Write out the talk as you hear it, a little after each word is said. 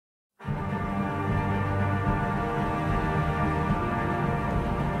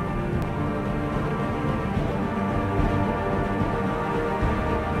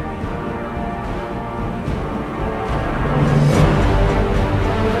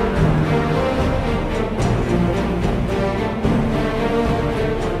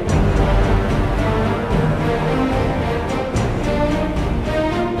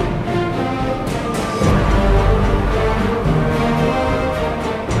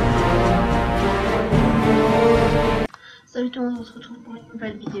Salut tout le monde, on se retrouve pour une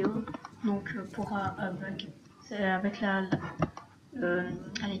nouvelle vidéo. Donc pour un bug, c'est avec la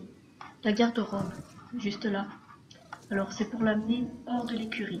garde-robe, juste là. Alors c'est pour l'amener hors de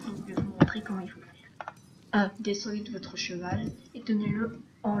l'écurie. Donc, je vais vous montrer comment il faut faire. Descendez de votre cheval et tenez-le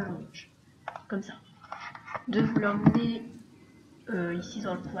en longe, comme ça. 2, vous l'emmenez ici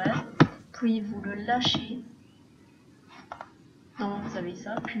dans le coin, puis vous le lâchez. Non, vous avez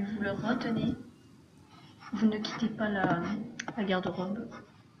ça, puis vous le retenez. Vous ne quittez pas la garde-robe.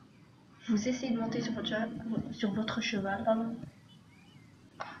 Vous essayez de monter sur votre cheval, pardon.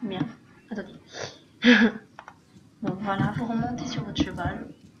 Merde, attendez. Bon, voilà, vous remontez sur votre cheval.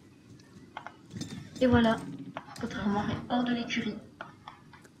 Et voilà, votre armoire est hors de l'écurie.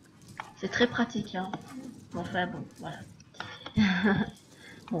 C'est très pratique, hein. Enfin bon, voilà.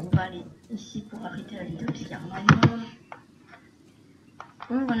 Bon, on va aller ici pour arrêter la vidéo, puisqu'il y a un monde.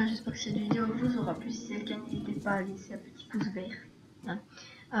 Bon, voilà, j'espère que cette vidéo vous aura plu. Si c'est le cas, n'hésitez pas à laisser un petit pouce vert. Hein.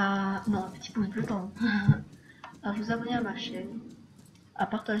 Non, un petit pouce bleu, pardon. À vous abonner à ma chaîne, à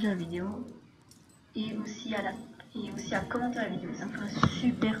partager la vidéo et aussi à commenter la vidéo. Ça me ferait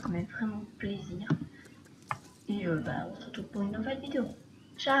super, quand même, vraiment plaisir. Et on se retrouve pour une nouvelle vidéo.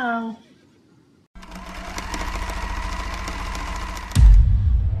 Ciao!